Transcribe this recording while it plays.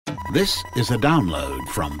This is a download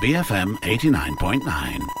from BFM 89.9,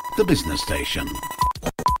 the business station.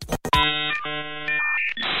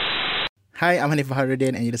 Hi, I'm Hanif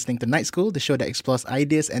Baharuddin and you're listening to Night School, the show that explores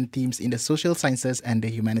ideas and themes in the social sciences and the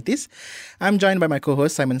humanities. I'm joined by my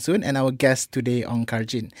co-host Simon Soon and our guest today, Ong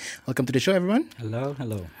Karjin. Welcome to the show, everyone. Hello.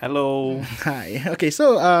 Hello. Hi. Okay,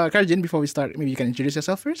 so Karjin, before we start, maybe you can introduce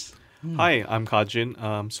yourself first. Hi, I'm Karjin.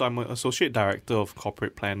 So I'm an Associate Director of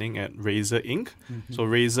Corporate Planning at Razer Inc. So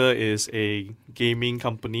Razer is a gaming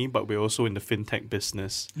company, but we're also in the fintech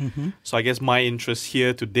business. So I guess my interest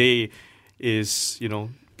here today is,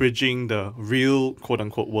 bridging the real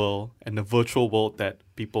quote-unquote world and the virtual world that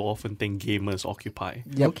people often think gamers occupy.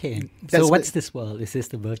 Yep. Okay. So what's this world? Is this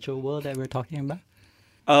the virtual world that we're talking about?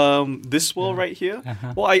 This world right here?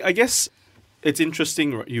 Well, I guess it's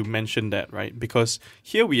interesting you mentioned that, right? Because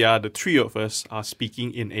here we are, the three of us are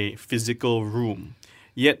speaking in a physical room.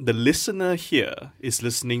 Yet the listener here is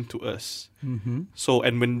listening to us. So,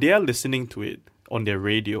 and when they are listening to it on their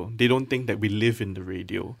radio, they don't think that we live in the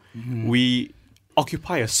radio. We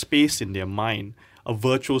occupy a space in their mind, a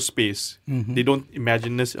virtual space. They don't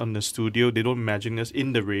imagine us on the studio. They don't imagine us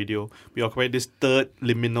in the radio. We occupy this third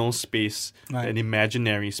liminal space, an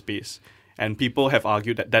imaginary space. And people have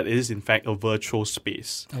argued that that is, in fact, a virtual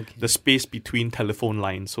space. The space between telephone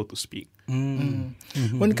lines, so to speak. When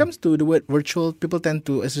it comes to the word virtual, people tend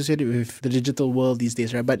to associate it with the digital world these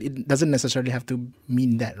days, right? But it doesn't necessarily have to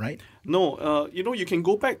mean that, right? No, you can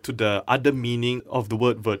go back to the other meaning of the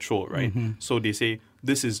word virtual, right? So they say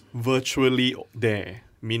this is virtually there,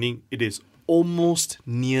 meaning it is almost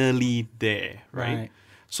nearly there, right?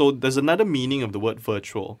 So there's another meaning of the word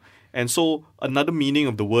virtual. And so another meaning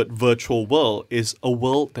of the word virtual world is a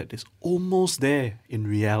world that is almost there in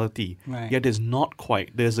reality, yet is not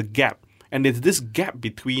quite. There's a gap. And it's this gap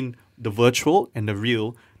between the virtual and the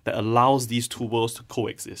real that allows these two worlds to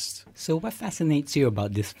coexist. So what fascinates you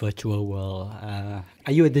about this virtual world? Are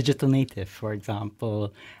you a digital native, for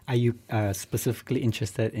example? Are you specifically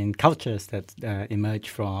interested in cultures that emerge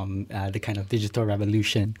from the kind of digital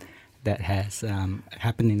revolution that has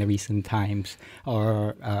happened in the recent times?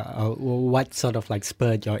 Or what sort of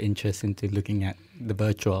spurred your interest into looking at the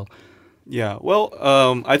virtual? Yeah, well,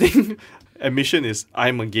 I think admission is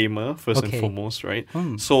I'm a gamer first and foremost, right?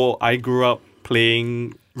 So I grew up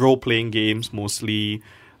playing role-playing games mostly.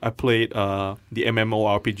 I played the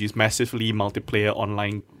MMORPGs, massively multiplayer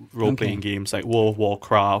online role-playing games like World of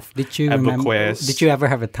Warcraft, EverQuest. Did you ever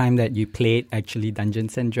have a time that you played actually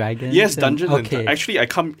Dungeons and Dragons? Yes, Dungeons and Dragons. Actually,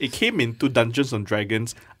 it came into Dungeons and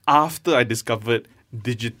Dragons after I discovered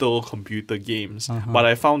digital computer games. But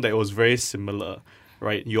I found that it was very similar,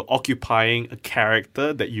 right? You're occupying a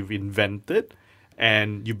character that you've invented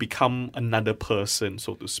and you become another person,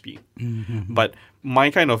 so to speak. But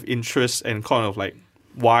my kind of interest and kind of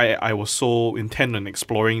why I was so intent on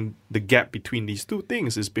exploring the gap between these two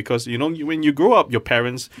things is because, when you grow up, your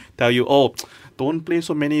parents tell you, don't play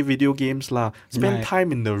so many video games lah. Spend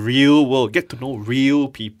time in the real world, get to know real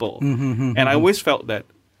people. And I always felt that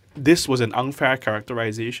this was an unfair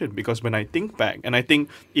characterization because when I think back, and I think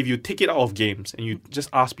if you take it out of games and you just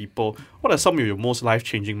ask people, what are some of your most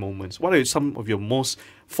life-changing moments? What are some of your most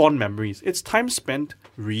fond memories? It's time spent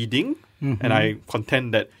reading. And I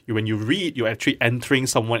contend that when you read, you're actually entering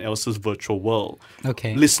someone else's virtual world.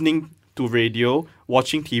 Listening to radio,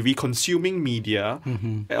 watching TV, consuming media,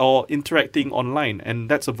 or interacting online. And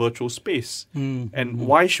that's a virtual space. And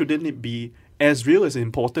why shouldn't it be as real, as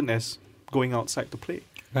important as going outside to play?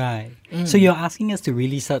 Right. So you're asking us to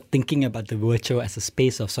really start thinking about the virtual as a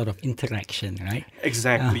space of sort of interaction, right?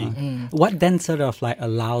 Exactly. What then sort of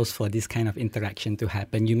allows for this kind of interaction to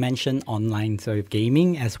happen? You mentioned online sort of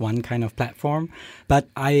gaming as one kind of platform, but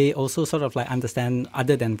I also sort of understand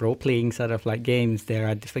other than role-playing sort of games, there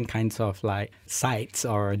are different kinds of sites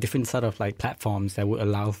or different sort of platforms that would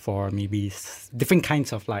allow for maybe different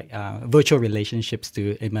kinds of virtual relationships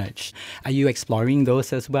to emerge. Are you exploring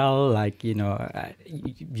those as well?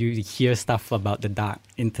 You hear stuff about the dark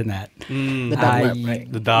internet. The dark web,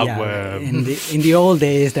 right? The dark web. In the old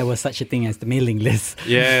days, there was such a thing as the mailing list.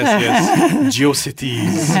 Yes.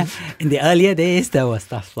 GeoCities. In the earlier days, there was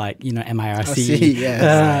stuff like, MIRC. ICQ.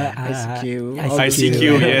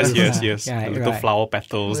 Yes. The little flower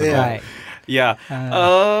petals. Right. Yeah.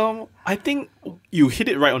 I think you hit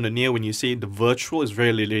it right on the nail when you say the virtual is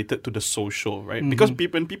very related to the social, right? Because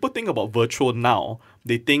when people think about virtual now,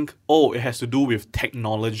 they think, it has to do with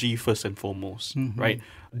technology first and foremost, right?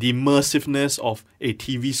 The immersiveness of a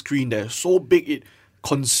TV screen that is so big it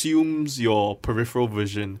consumes your peripheral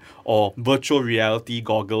vision, or virtual reality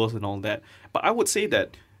goggles and all that. But I would say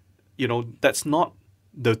that, that's not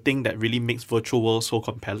the thing that really makes virtual world so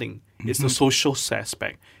compelling. It's the social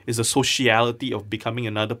aspect. It's the sociality of becoming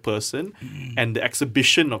another person and the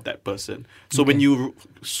exhibition of that person. So when you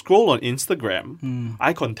scroll on Instagram,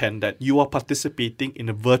 I contend that you are participating in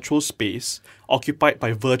a virtual space occupied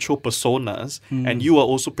by virtual personas, and you are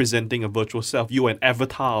also presenting a virtual self. You are an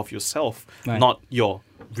avatar of yourself, not your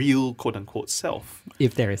real quote-unquote self.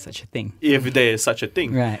 If there is such a thing. If there is such a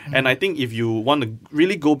thing. Right. And I think if you want to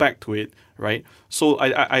really go back to it, right, so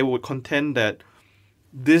I would contend that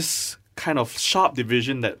this kind of sharp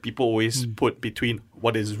division that people always put between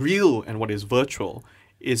what is real and what is virtual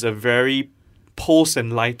is a very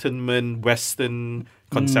post-Enlightenment Western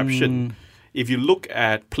conception. If you look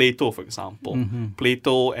at Plato, for example,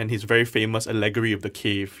 Plato and his very famous allegory of the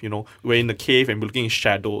cave, we're in the cave and we're looking at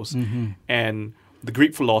shadows. And the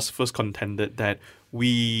Greek philosophers contended that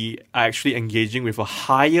we are actually engaging with a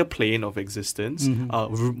higher plane of existence,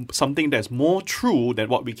 something that's more true than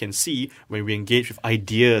what we can see when we engage with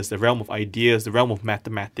ideas, the realm of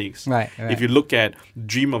mathematics. Right. If you look at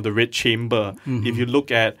Dream of the Red Chamber, if you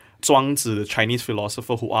look at Zhuangzi, the Chinese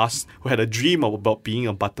philosopher who had a dream about being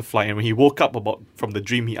a butterfly, and when he woke up from the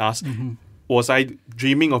dream, he asked, was I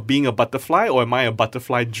dreaming of being a butterfly, or am I a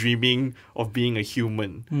butterfly dreaming of being a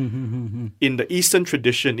human? In the Eastern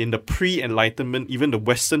tradition, in the pre-Enlightenment, even the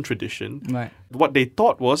Western tradition, what they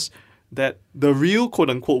thought was that the real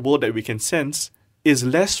quote-unquote world that we can sense is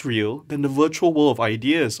less real than the virtual world of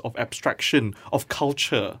ideas, of abstraction, of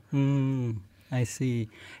culture. I see.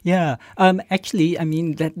 Yeah. Actually, I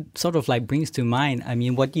mean, that sort of like brings to mind, I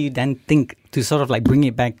mean, what do you then think to sort of like bring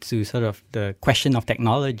it back to sort of the question of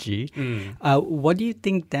technology? What do you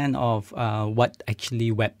think then of what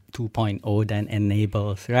actually Web 2.0 then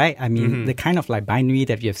enables, right? I mean, the kind of like binary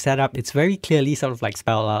that you've set up, it's very clearly sort of like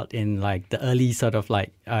spelled out in like the early sort of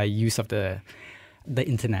like use of the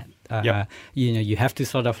internet. You have to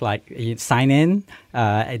sort of like sign in,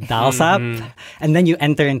 it dials up, and then you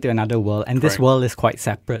enter into another world. And this world is quite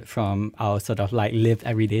separate from our sort of like lived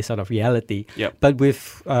everyday sort of reality. But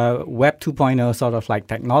with Web 2.0 sort of like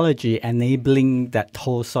technology enabling that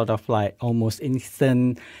whole sort of like almost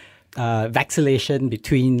instant vacillation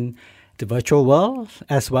between the virtual world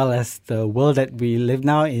as well as the world that we live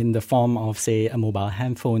now in the form of, say, a mobile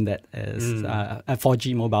handphone that is a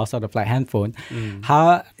 4G mobile sort of like handphone.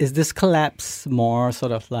 How is this collapse more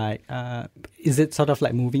sort of like, is it sort of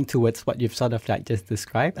like moving towards what you've sort of like just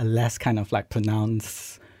described, a less kind of like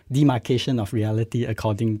pronounced demarcation of reality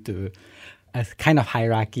according to a kind of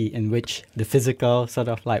hierarchy in which the physical sort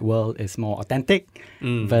of like world is more authentic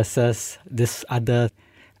versus this other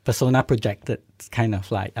persona projected kind of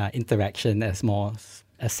like interaction as more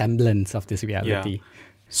a semblance of this reality.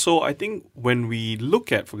 So I think when we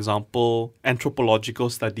look at, for example, anthropological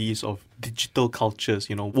studies of digital cultures,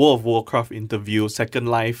 World of Warcraft interviews, Second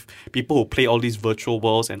Life, people who play all these virtual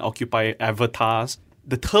worlds and occupy avatars,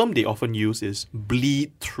 the term they often use is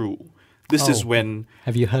bleed through. This is when...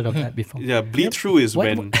 Have you heard of that before? Yeah, bleed through is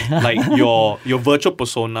when like your virtual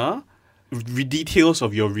persona, details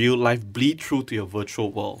of your real life bleed through to your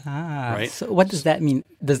virtual world. Right? So what does that mean?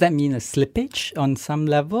 Does that mean a slippage on some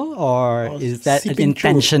level, or is that an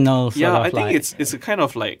intentional sort of I think it's a kind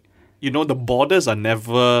of like, the borders are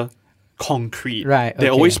never concrete. Right.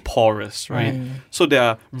 They're always porous, right? So there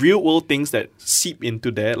are real world things that seep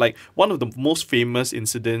into there. Like one of the most famous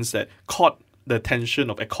incidents that caught the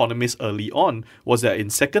attention of economists early on was that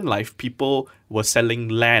in Second Life, people were selling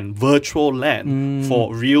land, virtual land,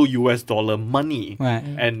 for real US dollar money.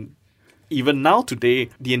 And even now today,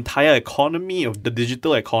 the entire economy of the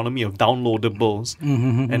digital economy of downloadables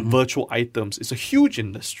and virtual items is a huge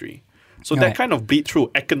industry. So that kind of bleed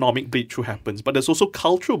through, economic bleed through happens. But there's also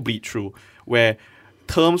cultural bleed through where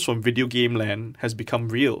terms from video game land has become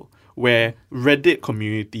real, where Reddit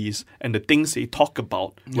communities and the things they talk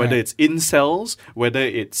about, whether it's incels, whether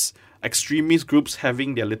it's extremist groups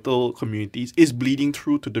having their little communities, is bleeding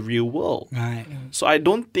through to the real world. So I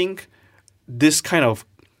don't think this kind of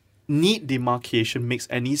neat demarcation makes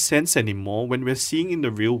any sense anymore when we're seeing in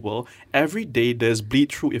the real world every day there's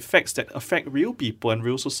bleed-through effects that affect real people and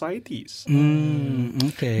real societies.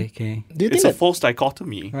 Okay. It's a false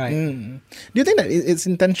dichotomy. Right. Do you think that it's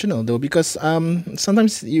intentional though? Because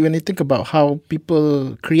sometimes when you think about how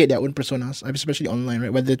people create their own personas, especially online,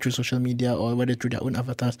 right, whether through social media or whether through their own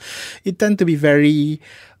avatars, it tend to be very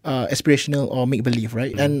aspirational or make-believe,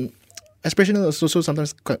 right? And aspirational is also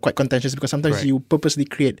sometimes quite contentious because sometimes you purposely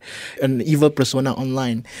create an evil persona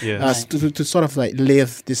online to sort of like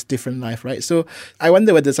live this different life, right? So I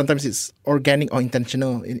wonder whether sometimes it's organic or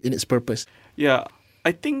intentional in its purpose. Yeah,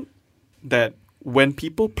 I think that when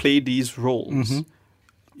people play these roles,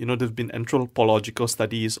 there's been anthropological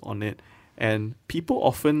studies on it, and people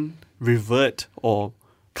often revert or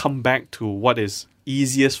come back to what is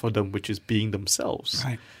easiest for them, which is being themselves.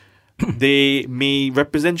 Right. They may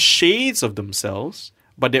represent shades of themselves,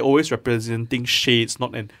 but they're always representing shades,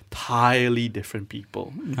 not entirely different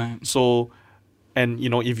people. Right. So, and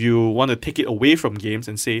if you want to take it away from games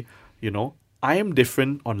and say, I am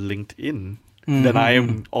different on LinkedIn than I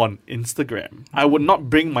am on Instagram. I would not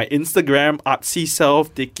bring my Instagram artsy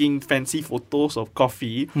self taking fancy photos of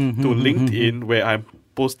coffee to LinkedIn where I'm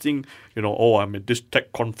posting, I'm at this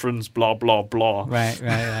tech conference, blah, blah, blah.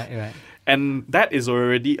 Right. And that is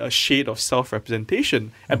already a shade of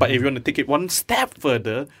self-representation. But if you want to take it one step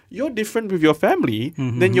further, you're different with your family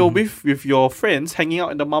than you're with your friends hanging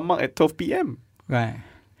out in the mama at 12 p.m. Right.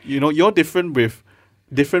 You're different with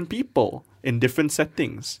different people in different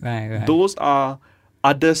settings. Right. Those are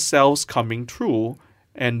other selves coming through.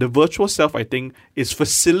 And the virtual self, I think, is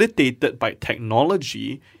facilitated by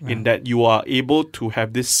technology in that you are able to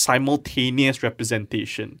have this simultaneous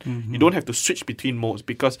representation. You don't have to switch between modes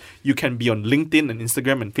because you can be on LinkedIn and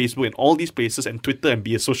Instagram and Facebook and all these places and Twitter and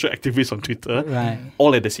be a social activist on Twitter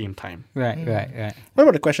all at the same time. Right. What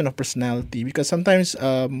about the question of personality? Because sometimes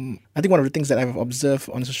I think one of the things that I've observed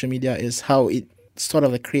on social media is how it sort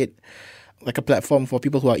of create like a platform for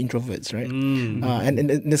people who are introverts, right? And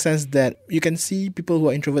in the sense that you can see people who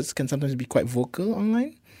are introverts can sometimes be quite vocal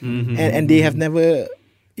online, and they have never,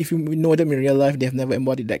 if you know them in real life, they have never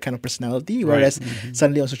embodied that kind of personality. Whereas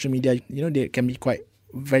suddenly on social media, they can be quite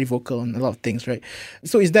very vocal on a lot of things, right?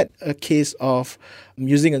 So is that a case of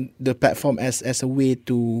using the platform as a way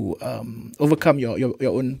to overcome your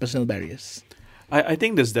own personal barriers? I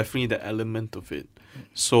think there's definitely the element of it.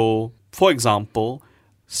 So, for example,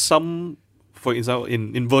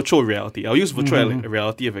 in virtual reality, I'll use virtual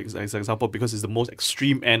reality as an example because it's the most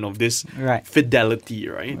extreme end of this fidelity,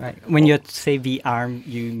 right? When you say VR,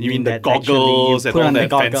 you mean the that goggles and all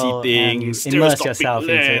that fancy things, immerse yourself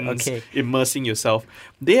lens, immersing yourself.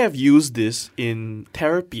 They have used this in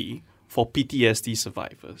therapy for PTSD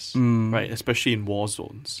survivors, right? Especially in war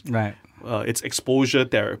zones. Right. It's exposure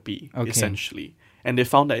therapy, essentially. And they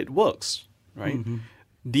found that it works, right?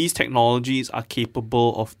 These technologies are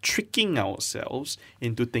capable of tricking ourselves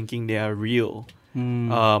into thinking they are real.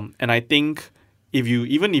 And I think if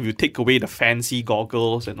you take away the fancy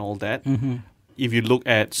goggles and all that, if you look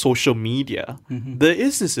at social media, there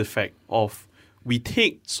is this effect of we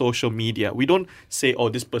take social media. We don't say,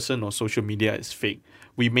 this person on social media is fake.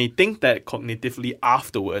 We may think that cognitively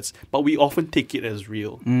afterwards, but we often take it as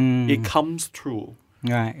real. It comes through.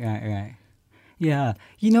 Right. Yeah.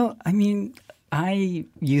 I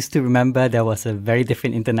used to remember there was a very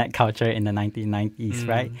different internet culture in the 1990s,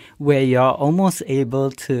 right? Where you're almost able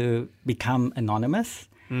to become anonymous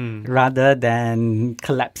rather than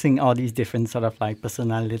collapsing all these different sort of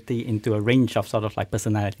personality into a range of sort of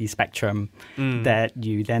personality spectrum that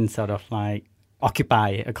you then sort of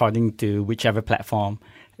occupy according to whichever platform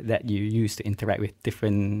that you use to interact with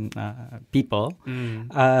different people.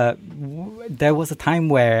 There was a time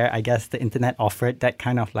where I guess the internet offered that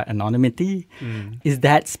kind of anonymity. Is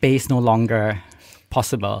that space no longer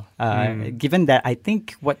possible? Given that I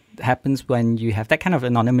think what happens when you have that kind of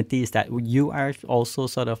anonymity is that you are also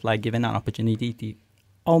sort of given an opportunity to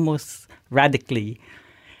almost radically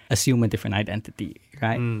assume a different identity,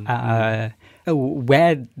 right?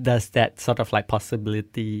 Where does that sort of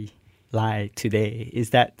possibility lie today? Is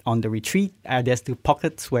that on the retreat? Are there still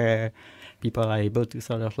pockets where people are able to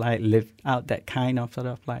sort of live out that kind of sort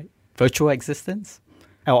of virtual existence?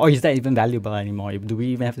 Or is that even valuable anymore? Do we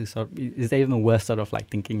even have to is that even worth sort of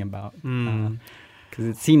thinking about? Because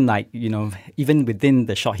it seemed like, even within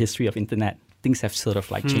the short history of internet, things have sort of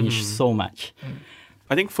changed so much.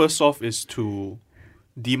 I think first off is to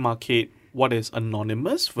demarcate what is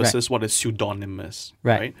anonymous versus what is pseudonymous,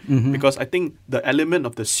 right? Because I think the element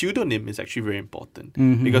of the pseudonym is actually very important.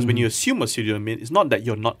 Because when you assume a pseudonym, it's not that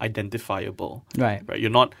you're not identifiable, right?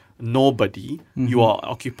 You're not nobody. You are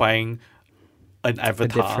occupying an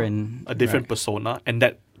avatar, a different persona, and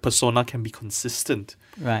that persona can be consistent.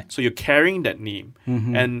 Right. So you're carrying that name.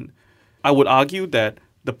 And I would argue that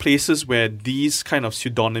the places where these kind of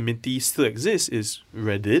pseudonymity still exist is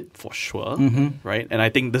Reddit, for sure, right? And I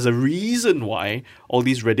think there's a reason why all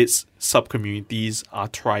these Reddit sub-communities are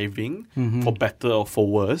thriving, for better or for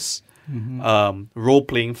worse.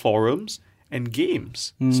 Role-playing forums and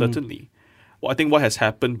games, certainly. Well, I think what has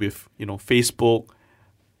happened with, Facebook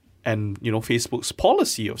and, Facebook's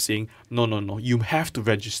policy of saying, no, you have to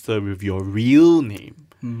register with your real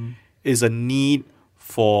name, is a need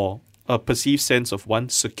for a perceived sense of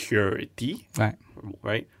security,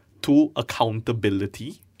 right? 2,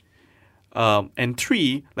 accountability. And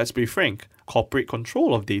 3, let's be frank, corporate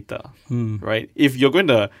control of data, right? If you're going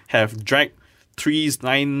to have drag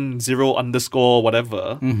 390 underscore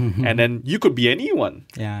whatever, and then you could be anyone.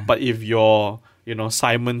 Yeah. But if you're,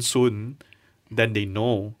 Simon Soon, then they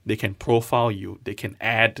know they can profile you, they can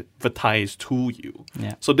advertise to you.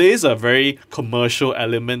 Yeah. So there is a very commercial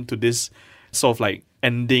element to this sort of like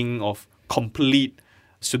ending of complete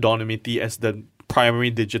pseudonymity as the primary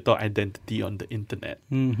digital identity on the internet.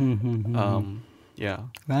 Yeah.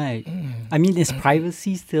 Right. I mean, is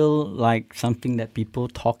privacy still like something that people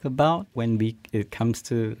talk about when it comes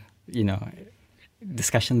to,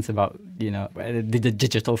 discussions about, the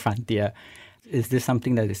digital frontier? Is this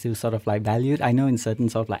something that is still sort of like valued? I know in certain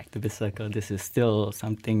sort of like activist circles, this is still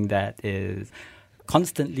something that is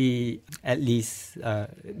constantly, at least,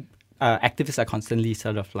 activists are constantly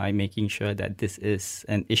sort of like making sure that this is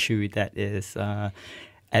an issue that is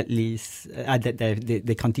at least that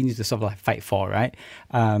they continue to sort of like fight for, right?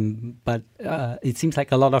 But it seems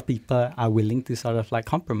like a lot of people are willing to sort of like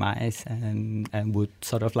compromise and would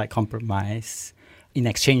sort of like compromise in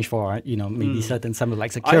exchange for, maybe certain some of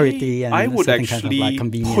like security and I would certain actually kind of like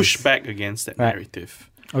convenience. push back against that Right. narrative.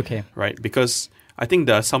 Okay. Right? Because I think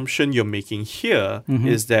the assumption you're making here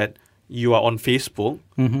is that you are on Facebook,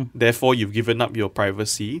 therefore you've given up your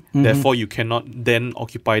privacy, therefore you cannot then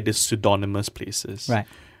occupy these pseudonymous places. Right.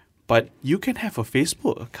 But you can have a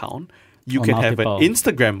Facebook account, you Or can have multiple. an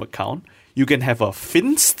Instagram account, you can have a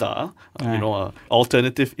Finsta, Right. a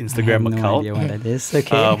alternative I have Instagram no account. idea what that is.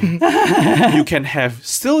 Okay. You can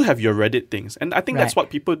still have your Reddit things. And I think that's Right. what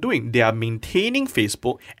people are doing. They are maintaining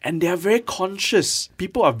Facebook and they are very conscious.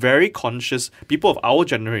 People are very conscious. People of our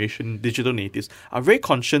generation, digital natives, are very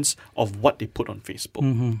conscious of what they put on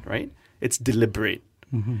Facebook, right? It's deliberate.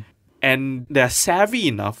 And they're savvy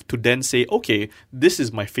enough to then say, okay, this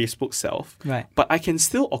is my Facebook self, Right. but I can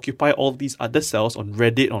still occupy all these other cells on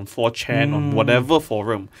Reddit, on 4chan, on whatever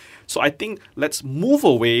forum. So I think let's move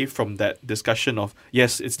away from that discussion of,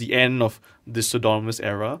 yes, it's the end of the pseudonymous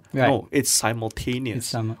era. Right. No, it's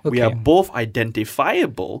simultaneous. It's We are okay. both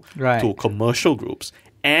identifiable Right. to commercial groups,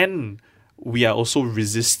 and we are also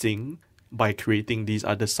resisting by creating these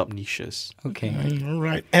other sub-niches. Okay. All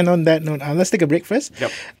right. And on that note, let's take a break first.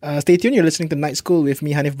 Yep. Stay tuned. You're listening to Night School with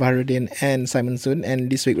me, Hanif Baharudin, and Simon Soon. And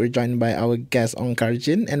this week we're joined by our guest, Ong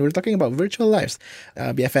Karjin, and we're talking about virtual lives,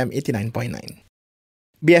 BFM 89.9.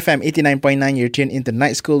 BFM 89.9, you're tuned into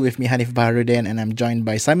Night School with me, Hanif Baharudin, and I'm joined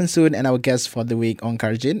by Simon Soon and our guest for the week, Ong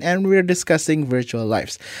Karjin, and we're discussing virtual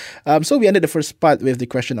lives. So we ended the first part with the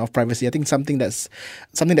question of privacy. I think something that's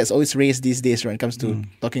always raised these days when it comes to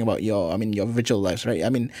talking about your virtual lives, right? I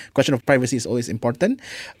mean, question of privacy is always important.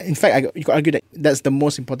 In fact, you could argue that that's the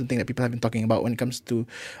most important thing that people have been talking about when it comes to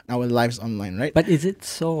our lives online, right? But is it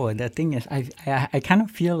so? The thing is, I kind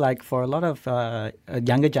of feel like for a lot of a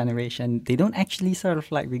younger generation, they don't actually sort of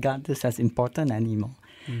like regard this as important anymore.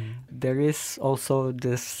 There is also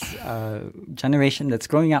this generation that's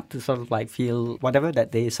growing up to sort of like feel whatever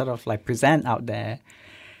that they sort of like present out there,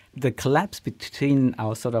 the collapse between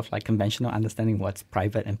our sort of like conventional understanding what's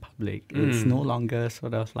private and public is no longer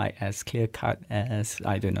sort of like as clear cut as,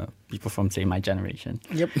 I don't know, people from say my generation.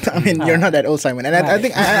 Yep. I mean, you're not that old, Simon, and I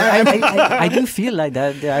think I do feel like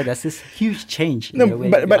there's this huge change. No, in the way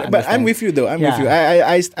but we I'm understand. with you though. I'm with you.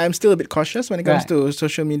 I'm still a bit cautious when it comes to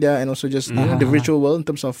social media and also just the virtual world in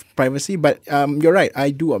terms of privacy. But you're right.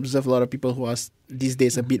 I do observe a lot of people who are these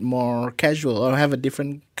days a bit more casual or have a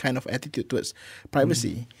different kind of attitude towards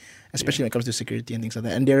privacy, especially when it comes to security and things like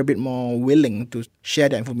that. And they're a bit more willing to share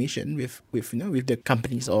their information with the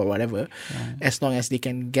companies or whatever, as long as they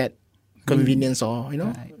can get convenience or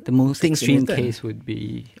Right. The most things in extreme return. case would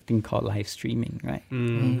be a thing called live streaming, right?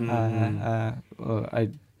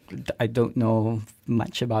 I don't know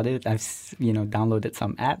much about it. I've downloaded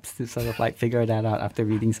some apps to sort of like figure that out after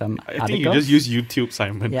reading some I articles. think you just use YouTube,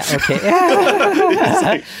 Simon. Yeah. Okay.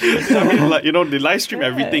 I mean, like, they live stream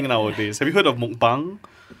everything nowadays. Have you heard of mukbang?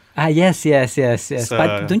 Yes. So-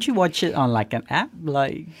 But don't you watch it on like an app,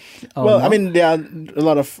 like? or Well, no? I mean, there are a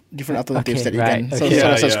lot of different alternatives Okay, that you right, can okay. sort of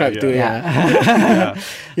Yeah, subscribe yeah, to. yeah.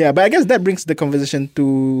 Yeah, but I guess that brings the conversation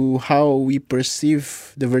to how we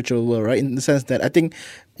perceive the virtual world, right? In the sense that I think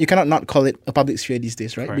you cannot not call it a public sphere these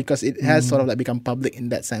days, right? Correct. Because it has sort of like become public in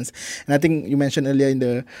that sense. And I think you mentioned earlier in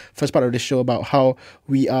the first part of the show about how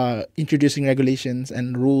we are introducing regulations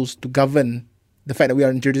and rules to govern the fact that we are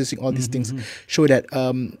introducing all these things, show that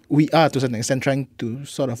we are to a certain extent trying to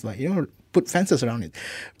sort of like, put fences around it,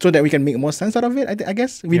 so that we can make more sense out of it. I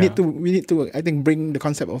guess we need to I think bring the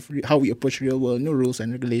concept of how we approach real world, rules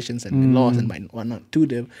and regulations and laws and whatnot to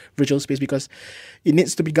the virtual space, because it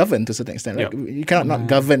needs to be governed to a certain extent. Right? You cannot not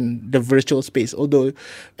govern the virtual space. Although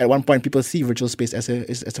at one point people see virtual space as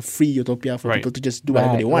a free utopia for people to just do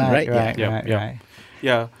whatever they want. Right.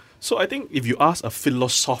 Yeah. So I think if you ask a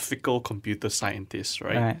philosophical computer scientist,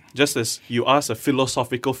 right, just as you ask a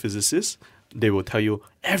philosophical physicist, they will tell you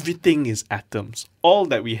everything is atoms. All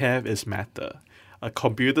that we have is matter. A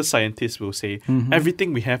computer scientist will say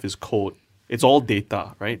everything we have is code. It's all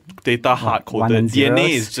data, right? Data hard-coded. DNA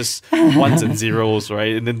is just ones and zeros,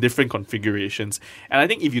 right? And then different configurations. And I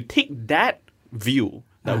think if you take that view,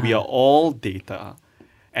 that we are all data,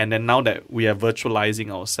 and then now that we are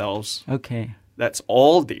virtualizing ourselves, that's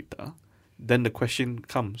all data, then the question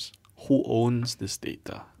comes, who owns this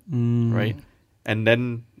data, right? And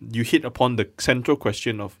then you hit upon the central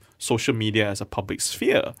question of social media as a public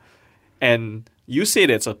sphere. And you say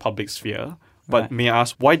that it's a public sphere, but may I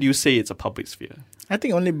ask, why do you say it's a public sphere? I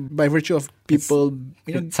think only by virtue of people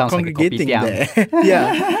congregating like there.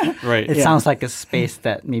 Yeah. Right. It sounds like a space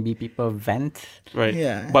that maybe people vent. Right.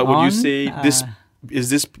 Yeah. But would you say this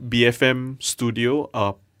BFM studio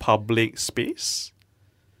a public space?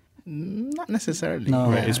 Not necessarily.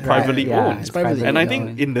 No. Right. It's privately owned. It's privately And I owned.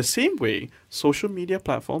 think in the same way, social media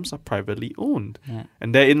platforms are privately owned. Yeah.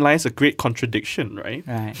 And therein lies a great contradiction, right?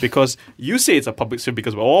 Because you say it's a public sphere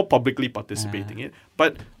because we're all publicly participating in it,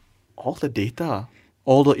 but all the data,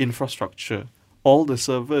 all the infrastructure, all the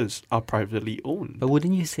servers are privately owned. But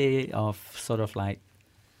wouldn't you say of sort of like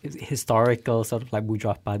historical sort of like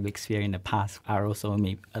bourgeois public sphere in the past are also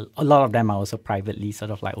maybe a lot of them are also privately sort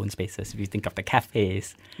of like owned spaces. If you think of the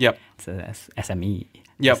cafes, it's a SME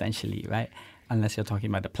essentially, right? Unless you're talking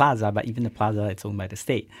about the plaza, but even the plaza, it's owned by the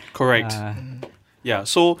state. Correct.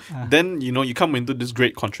 So then, you come into this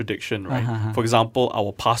great contradiction, right? For example,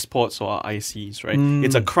 our passports or our ICs, right?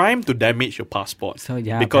 It's a crime to damage your passport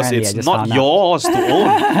because it's not yours to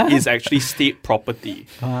own. It's actually state property.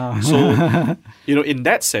 So, in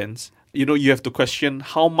that sense, you have to question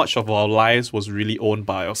how much of our lives was really owned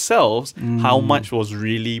by ourselves, how much was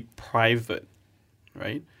really private,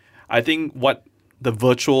 right? I think what the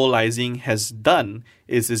virtualizing has done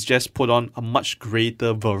is just put on a much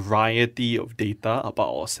greater variety of data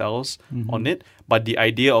about ourselves on it. But the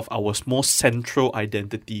idea of our most central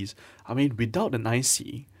identities, I mean, without an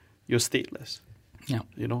IC, you're stateless. Yeah.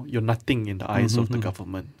 You're nothing in the eyes of the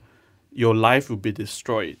government. Your life will be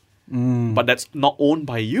destroyed. But that's not owned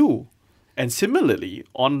by you. And similarly,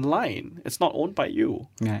 online, it's not owned by you.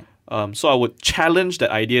 Right. So I would challenge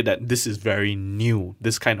that idea that this is very new,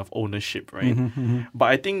 this kind of ownership, right? But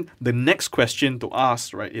I think the next question to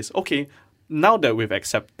ask, right, is, okay, now that we've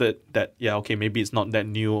accepted that, maybe it's not that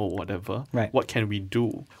new or whatever, what can we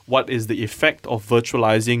do? What is the effect of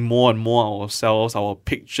virtualizing more and more ourselves, our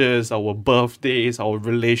pictures, our birthdays, our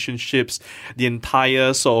relationships, the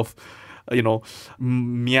entire sort of,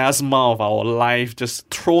 miasma of our life just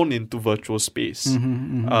thrown into virtual space?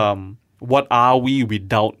 What are we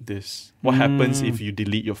without this? What happens if you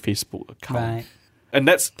delete your Facebook account? Right. And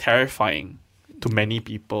that's terrifying to many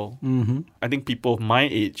people. I think people of my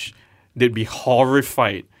age, they'd be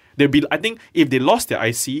horrified. I think if they lost their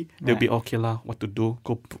IC, they'll be, okay lah, what to do?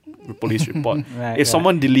 Go police report. If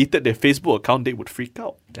someone deleted their Facebook account, they would freak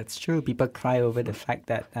out. That's true. People cry over the fact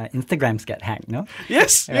that Instagrams get hacked, no?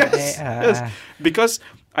 Yes. Because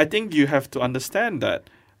I think you have to understand that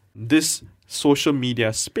this social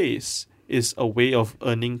media space is a way of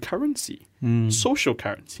earning currency, social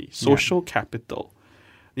currency, social capital.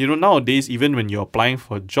 Nowadays, even when you're applying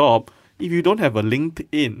for a job, if you don't have a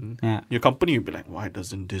LinkedIn, your company will be like, why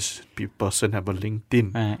doesn't this person have a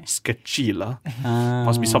LinkedIn? Sketchy lah.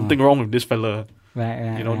 Must be something wrong with this fella.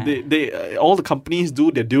 They all the companies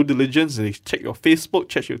do their due diligence. They check your Facebook,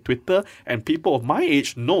 check your Twitter, and people of my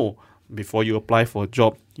age know before you apply for a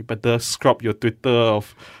job, you better scrub your Twitter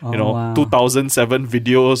of 2007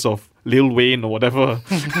 videos of Lil Wayne or whatever.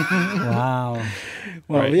 Wow.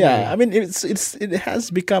 Well, I mean, it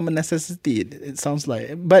has become a necessity. It sounds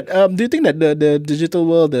like. But do you think that the digital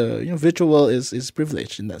world, the virtual world, is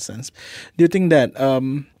privileged in that sense? Do you think that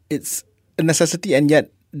it's a necessity and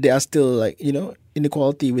yet there are still like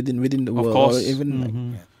inequality within the world? Of course. Or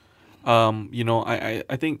even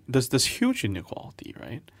I think there's huge inequality,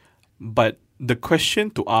 right? But the question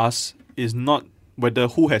to ask is not whether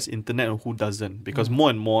who has internet or who doesn't, because more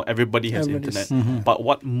and more everybody has internet. But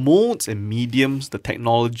what modes and mediums, the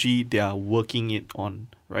technology they are working it on,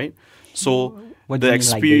 right? So what do you mean,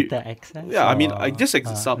 like data access? I mean,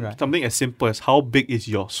 something as simple as how big is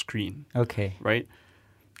your screen? Okay. Right?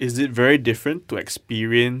 is it very different to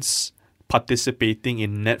experience participating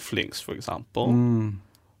in Netflix, for example,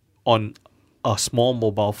 on a small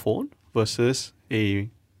mobile phone versus a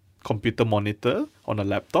computer monitor on a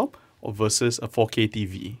laptop or versus a 4K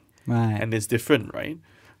TV? Right. And it's different, right?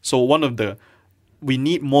 So we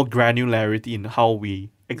need more granularity in how we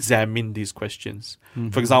examine these questions.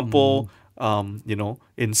 For example,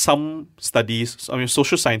 in some studies,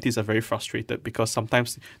 social scientists are very frustrated because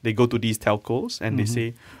sometimes they go to these telcos and they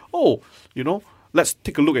say, let's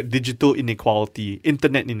take a look at digital inequality,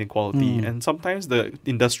 internet inequality. And sometimes the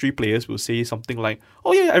industry players will say something like,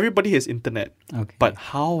 oh yeah, everybody has internet. Okay. But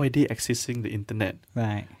how are they accessing the internet?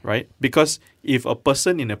 Right. Right? Because if a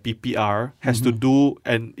person in a PPR has to do,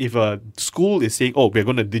 and if a school is saying, oh, we're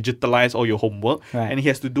going to digitalize all your homework, Right. and he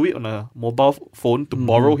has to do it on a mobile phone to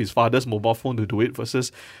borrow his father's mobile phone to do it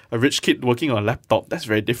versus a rich kid working on a laptop, that's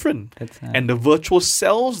very different. That's And the virtual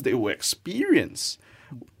selves they will experience,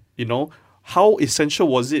 how essential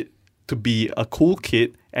was it to be a cool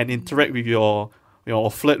kid and interact with or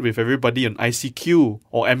flirt with everybody on ICQ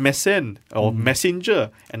or MSN or Messenger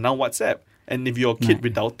and now WhatsApp? And if you're a kid Right.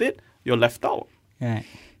 without it, you're left out. Right.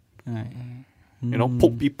 Right.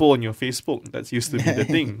 Poke people on your Facebook. That used to be the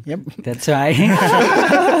thing. Yep. That's right.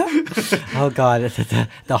 Oh God,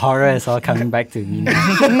 the horror is all coming back to me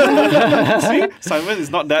now. See, Simon is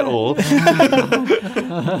not that old.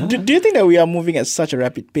 Do you think that we are moving at such a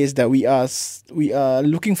rapid pace that we are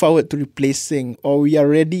looking forward to replacing, or we are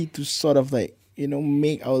ready to sort of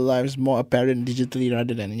make our lives more apparent digitally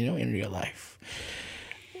rather than in real life?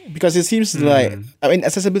 Because it seems like,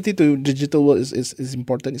 accessibility to digital world is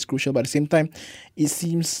important, it's crucial, but at the same time, it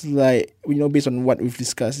seems like, based on what we've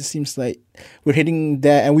discussed, it seems like we're heading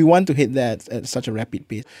there and we want to hit that at such a rapid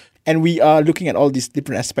pace. And we are looking at all these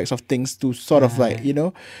different aspects of things to sort of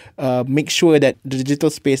make sure that the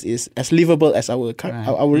digital space is as livable as our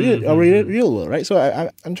real world, right?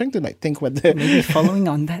 So I'm trying to think whether Maybe following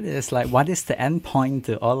on that is what is the end point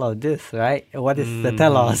to all of this, right? What is the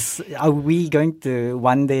telos? Are we going to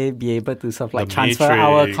one day be able to sort of The transfer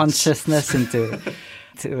our Matrix. consciousness into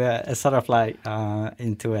a sort of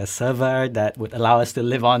into a server that would allow us to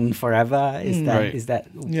live on forever? Is that Right. is that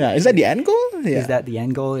yeah, is that the end goal? Yeah. is that the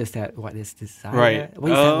end goal? Is that what is desired? Right.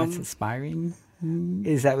 What is that what's inspiring?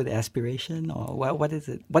 Is that with aspiration, or what is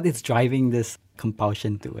it? What is driving this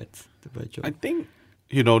compulsion towards the virtual? I think,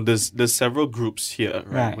 there's several groups here,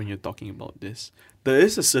 right? Right. When you're talking about this. There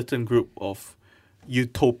is a certain group of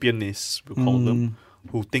utopianists, we call them,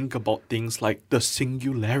 who think about things like the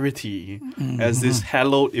singularity as this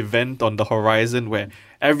hallowed event on the horizon where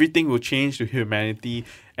everything will change to humanity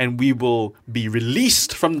and we will be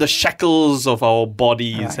released from the shackles of our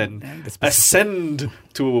bodies Right. and And the ascend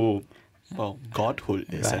to, godhood,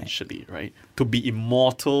 essentially, right? To be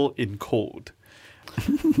immortal in code.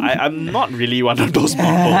 I'm not really one of those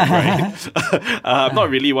people, right? I'm not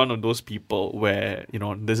really one of those people where,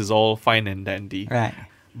 this is all fine and dandy. Right.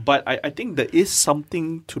 But I think there is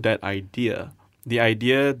something to that idea. The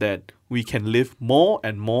idea that we can live more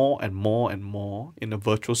and more and more and more in a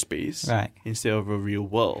virtual space Right. instead of a real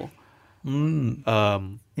world.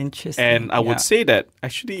 Interesting. And I would say that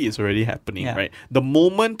actually it's already happening, Yeah. right? The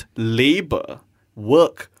moment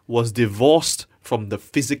work was divorced from the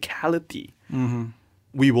physicality,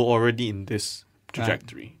 we were already in this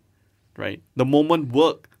trajectory, right? The moment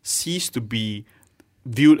work ceased to be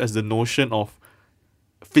viewed as the notion of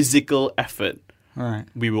physical effort, Right.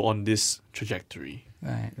 we were on this trajectory.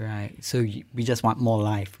 Right. So we just want more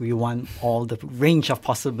life. We want all the range of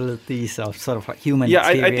possibilities of sort of human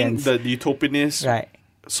I think experience. the utopianist Right.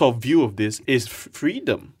 sort of view of this is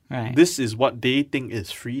freedom. Right. This is what they think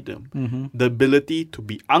is freedom. The ability to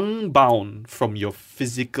be unbound from your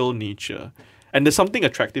physical nature. And there's something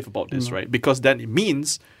attractive about this, right? Because then it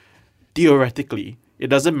means, theoretically, it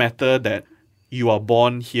doesn't matter that you are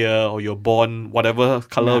born here or you're born whatever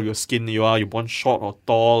color of your skin you're born short or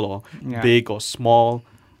tall or big or small.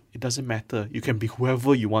 It doesn't matter. You can be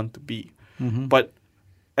whoever you want to be. But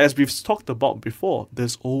as we've talked about before,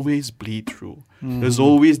 there's always bleed through. There's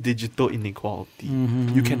always digital inequality.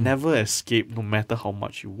 You can never escape no matter how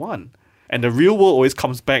much you want. And the real world always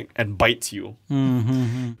comes back and bites you.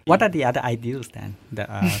 What are the other ideals then that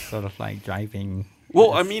are sort of driving?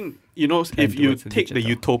 Well, I mean, if you towards the take the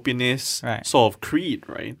digital. utopianist Right. sort of creed,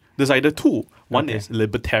 right? There's either two. One Okay. is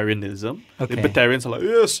libertarianism. Okay. Libertarians are like,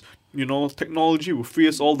 yes, technology will free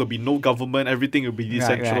us all. There'll be no government. Everything will be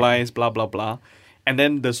decentralized, blah, blah, blah. And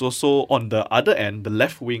then there's also, on the other end, the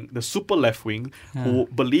left wing, the super left wing, who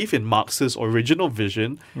believe in Marx's original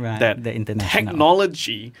vision Right, that the international.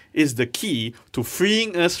 technology is the key to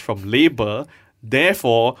freeing us from labor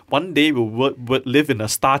Therefore, one day we'll live in a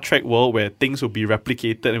Star Trek world where things will be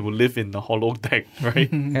replicated and we'll live in the holodeck, right?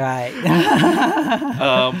 Right.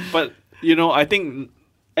 But, I think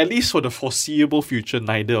at least for the foreseeable future,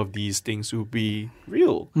 neither of these things will be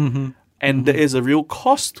real. And there is a real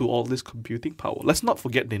cost to all this computing power. Let's not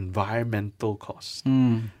forget the environmental cost,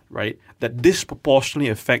 right? That disproportionately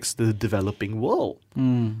affects the developing world,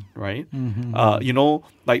 right?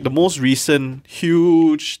 Like the most recent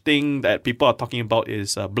huge thing that people are talking about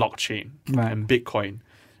is blockchain and Bitcoin,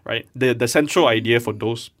 right? The central idea for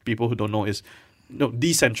those people who don't know is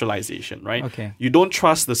decentralization, right? Okay. You don't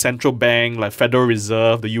trust the central bank like Federal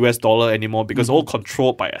Reserve, the US dollar anymore because all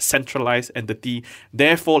controlled by a centralized entity.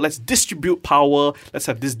 Therefore, let's distribute power. Let's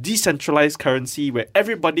have this decentralized currency where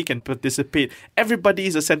everybody can participate. Everybody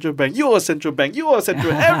is a central bank. You're a central bank. You are a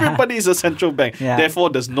central bank. Everybody is a central bank. Yeah. Therefore,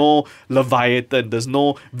 there's no Leviathan. There's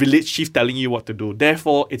no village chief telling you what to do.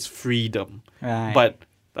 Therefore, it's freedom. Right. But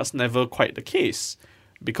that's never quite the case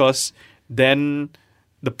because then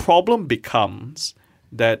the problem becomes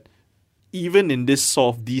that even in this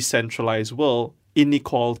sort of decentralized world,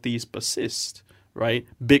 inequalities persist, right?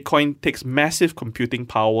 Bitcoin takes massive computing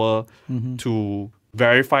power to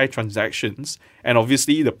verify transactions. And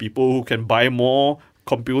obviously, the people who can buy more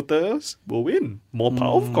computers will win. More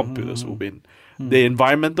powerful computers will win. The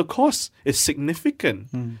environmental cost is significant.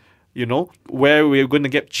 Where we're going to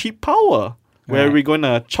get cheap power. Where we're going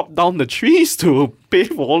to chop down the trees to pay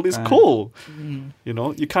for all this coal.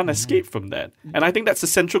 You can't escape from that. And I think that's the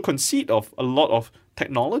central conceit of a lot of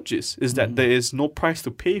technologies is that there is no price to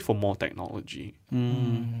pay for more technology.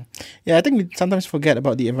 Yeah, I think we sometimes forget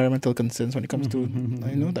about the environmental concerns when it comes to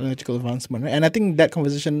technological advancement, right? And I think that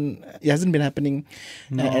conversation hasn't been happening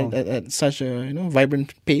at such a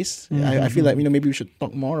vibrant pace. I feel like maybe we should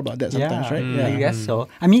talk more about that sometimes, right? I guess so.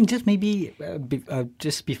 I mean, just maybe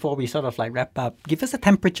just before we sort of like wrap up, give us a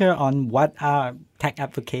temperature on what are tech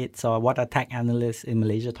advocates or what are tech analysts in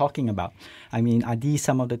Malaysia talking about. I mean, are these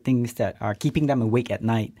some of the things that are keeping them awake at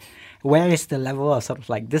night? Where is the level of sort of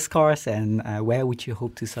like discourse and where would you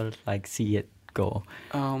hope to sort of like see it go?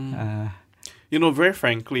 Very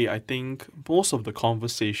frankly, I think most of the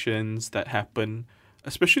conversations that happen,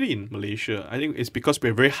 especially in Malaysia, I think it's because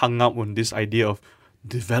we're very hung up on this idea of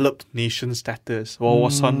developed nation status.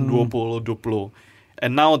 Wawasan 2020.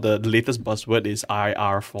 And now the latest buzzword is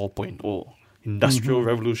IR 4.0, Industrial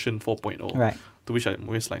Revolution 4.0. Right. To which I'm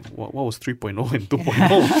always like, what was 3.0 and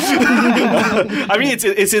 2.0? I mean,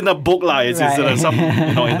 it's in a book lah. It's in some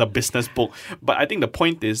in the business book. But I think the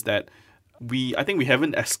point is that we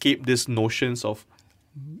haven't escaped these notions of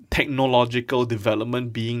technological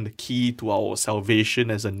development being the key to our salvation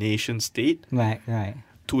as a nation state. Right.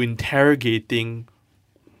 To interrogating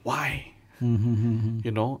why.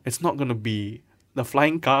 It's not going to be. The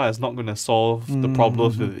flying car is not going to solve the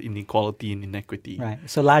problems with inequality and inequity. Right.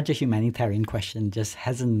 So larger humanitarian question just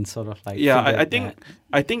hasn't sort of like. Yeah, I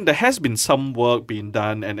think there has been some work being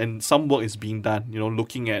done, and some work is being done.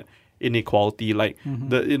 Looking at inequality, like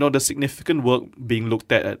the significant work being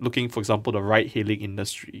looked at looking, for example, the ride-hailing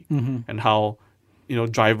industry and how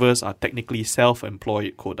drivers are technically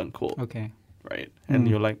self-employed, quote unquote. Okay. Right, and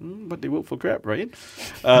you're like, but they work for Grab, right?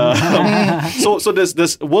 So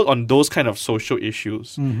there's work on those kind of social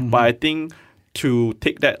issues, but I think to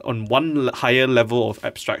take that on one higher level of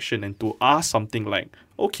abstraction and to ask something like,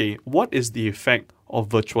 okay, what is the effect of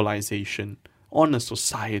virtualization on a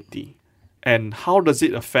society, and how does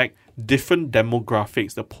it affect different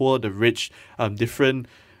demographics, the poor, the rich, different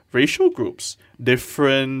racial groups,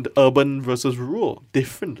 different urban versus rural,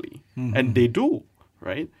 differently, and they do,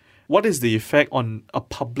 right? What is the effect on a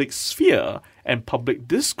public sphere and public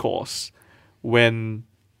discourse when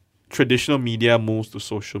traditional media moves to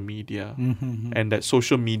social media and that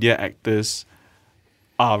social media actors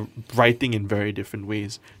are writing in very different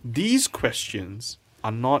ways? These questions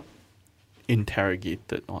are not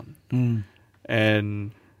interrogated on.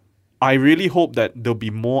 And I really hope that there'll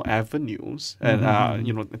be more avenues. And,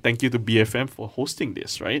 thank you to BFM for hosting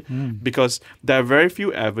this, right? Because there are very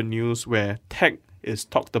few avenues where tech is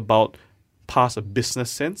talked about past a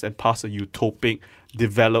business sense and past a utopic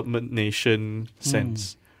development nation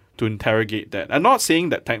sense to interrogate that. I'm not saying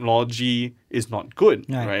that technology is not good,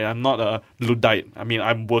 right? I'm not a Luddite. I mean,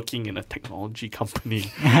 I'm working in a technology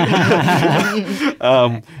company.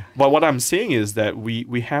 But what I'm saying is that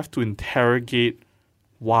we have to interrogate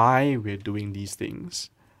why we're doing these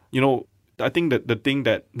things. I think that the thing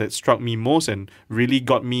that struck me most and really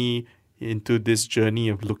got me into this journey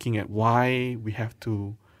of looking at why we have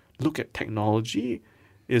to look at technology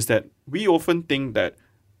is that we often think that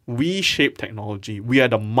we shape technology. We are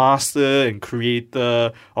the master and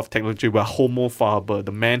creator of technology. We are Homo faber,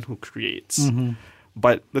 the man who creates.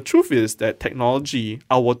 But the truth is that technology,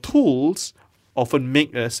 our tools, often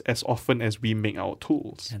make us as often as we make our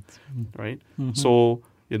tools, right? So,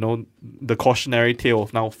 the cautionary tale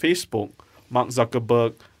of now Facebook, Mark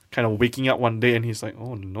Zuckerberg kind of waking up one day and he's like,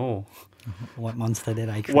 oh no. What monster did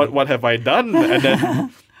I create? What have I done? And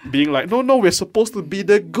then being like, no, we're supposed to be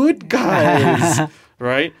the good guys,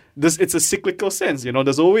 right? It's a cyclical sense,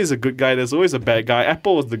 there's always a good guy, there's always a bad guy.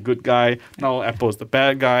 Apple was the good guy, now Apple is the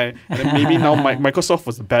bad guy, and then maybe now Microsoft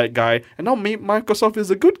was the bad guy, and now Microsoft is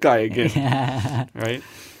the good guy again, right?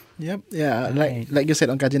 Yep. Yeah. Like you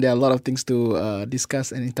said on Kajin, there are a lot of things to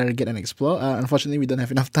discuss and interrogate and explore. Unfortunately, we don't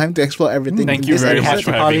have enough time to explore everything. Thank you very much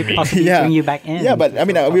for having me. Bring you back in. Yeah, but I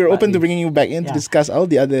mean, we were open to bringing you back in to discuss all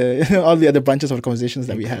the other branches of the conversations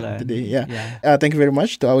that we had today. Yeah. Thank you very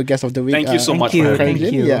much to our guest of the week. Thank you so much for having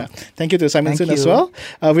me. Yeah. Thank you to Simon Soon as well.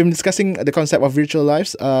 We've been discussing the concept of virtual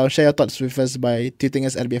lives. Share your thoughts with us by tweeting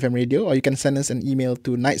us at BFM Radio, or you can send us an email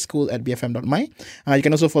to nightschool@bfm.my. You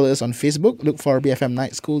can also follow us on Facebook. Look for BFM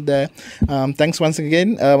Night School there. Thanks once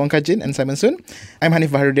again, Wong Kajin and Simon Soon. I'm Hanif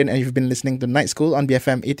Baharudin, and you've been listening to Night School on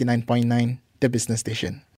BFM 89.9, the business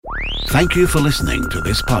station. Thank you for listening to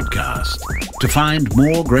this podcast. To find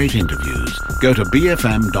more great interviews, go to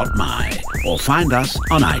bfm.my or find us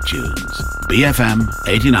on iTunes. BFM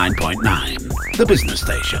 89.9, the business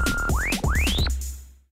station.